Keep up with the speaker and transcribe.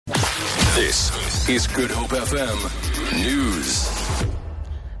This is Good Hope FM News.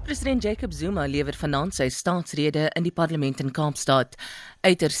 President Jacob Zuma lewer vanaand sy staatsrede in die parlement in Kaapstad.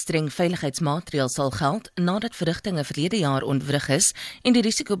 Uiters streng veiligheidsmaatreëls sal geld nadat verrigtinge verlede jaar ontwrig is en die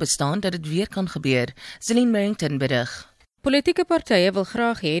risiko bestaan dat dit weer kan gebeur. Zelin Merrington berig. Politieke partye wil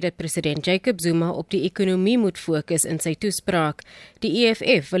graag hê dat president Jacob Zuma op die ekonomie moet fokus in sy toespraak. Die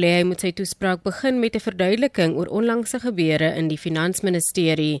EFF wil hê hy moet sy toespraak begin met 'n verduideliking oor onlangse gebeure in die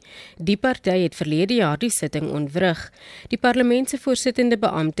Finansministerie. Die party het verlede jaar die sitting ontwrig. Die parlement se voorsittende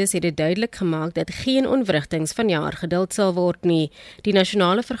beamptes het dit duidelik gemaak dat geen ontwrigtings vanjaar geduld sal word nie. Die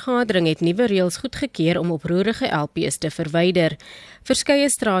nasionale vergadering het nuwe reëls goedgekeur om oproerige LP's te verwyder. Verskeie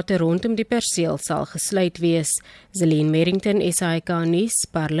strate rondom die perseel sal gesluit wees. Zelin Merrington, SAK nuus,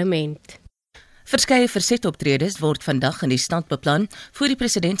 parlement. Verskeie verzetoptredes word vandag in die stad beplan voor die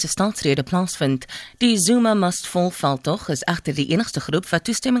president se staatsrede plaasvind. Die Zuma Must Fall veldtog is egter die enigste groep wat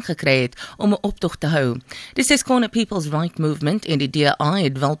toestemming gekry het om 'n optog te hou. Die Seskone People's Right Movement en die DA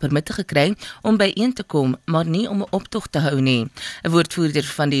het wel permitte gekry om byeen te kom, maar nie om 'n optog te hou nie. 'n Woordvoerder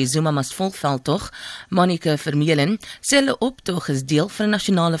van die Zuma Must Fall veldtog, Monica Vermeulen, sê hulle optog is deel van 'n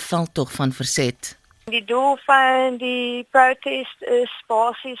nasionale veldtog van verzet. Die doel van die protest is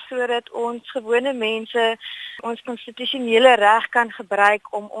basies sodat ons gewone mense ons konstitusionele reg kan gebruik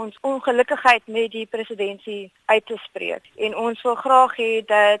om ons ongelukkigheid met die presidentsie uit te spreek. En ons wil graag hê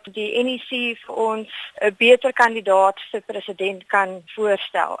dat die NEC vir ons 'n beter kandidaat vir president kan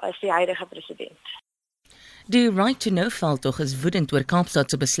voorstel as die huidige president. Die Right to Know veldtog is woedend oor Kaapstad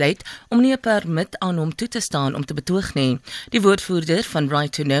se besluit om nie 'n permit aan hom toe te staan om te betoog nie. Die woordvoerder van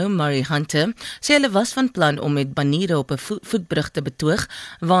Right to Know, Murray Hunter, sê hulle was van plan om met baniere op 'n voetbrug te betoog,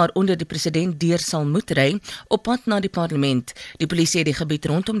 waaronder die president deur sal moet ry, op pad na die parlement. Die polisie het die gebied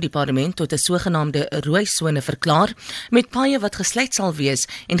rondom die parlement tot 'n sogenaamde rooi sone verklaar, met paaie wat gesluit sal wees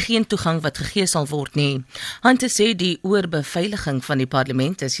en geen toegang wat gegee sal word nie. Hunter sê die oorbeveiliging van die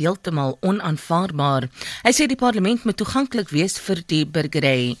parlement is heeltemal onaanvaarbaar. Hy sê die parlement moet toeganklik wees vir die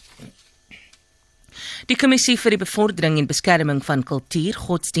burgery. Die Kommissie vir die Bevordering en Beskerming van Kultuur,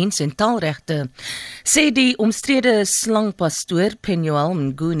 Godsdiens en Taalregte sê die omstrede slangpastoor Penuel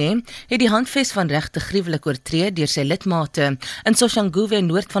Mnguni het die handves van regte gruwelik oortree deur sy lidmate in Soshanguve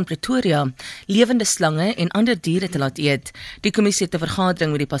noord van Pretoria lewende slange en ander diere te laat eet. Die kommissie het 'n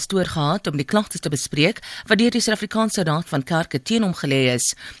vergadering met die pastoor gehad om die klagtes te bespreek wat deur die Suid-Afrikaanse Raad van Kerke teen hom gelê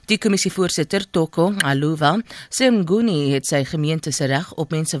is. Die kommissievoorsitter Toko Aluva sê Mnguni het sy gemeente se reg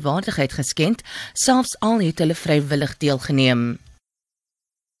op mensewaardigheid geskend, selfs al het hulle vrywillig deelgeneem.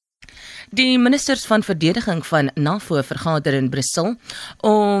 Die ministers van verdediging van NAVO vergader in Brussel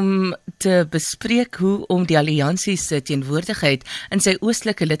om te bespreek hoe om die alliansie se teenwoordigheid in sy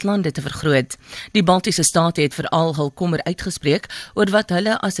oostelike lidlande te vergroot. Die Baltiese state het veral hul kommer uitgespreek oor wat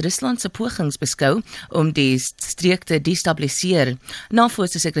hulle as Rusland se pogings beskou om die streek te destabiliseer. NAVO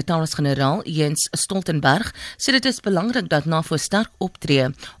se sekretaris-generaal Jens Stoltenberg sê dit is belangrik dat NAVO sterk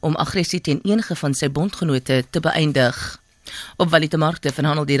optree om aggressie teen enige van sy bondgenote te beëindig. Op valutamarkte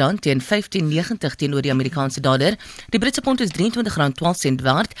verhandel die rand teen 15.90 teenoor die Amerikaanse dollar. Die Britse pond is R23.12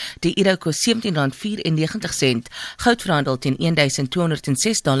 waard, die euro kos R17.94. Goud verhandel teen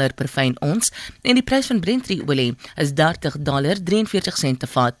 $1,206 per fyn ons en die prys van Brent-olie is $30.43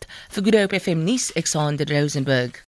 te vat. Vir Good Hope FM nuus, Alexander Rosenberg.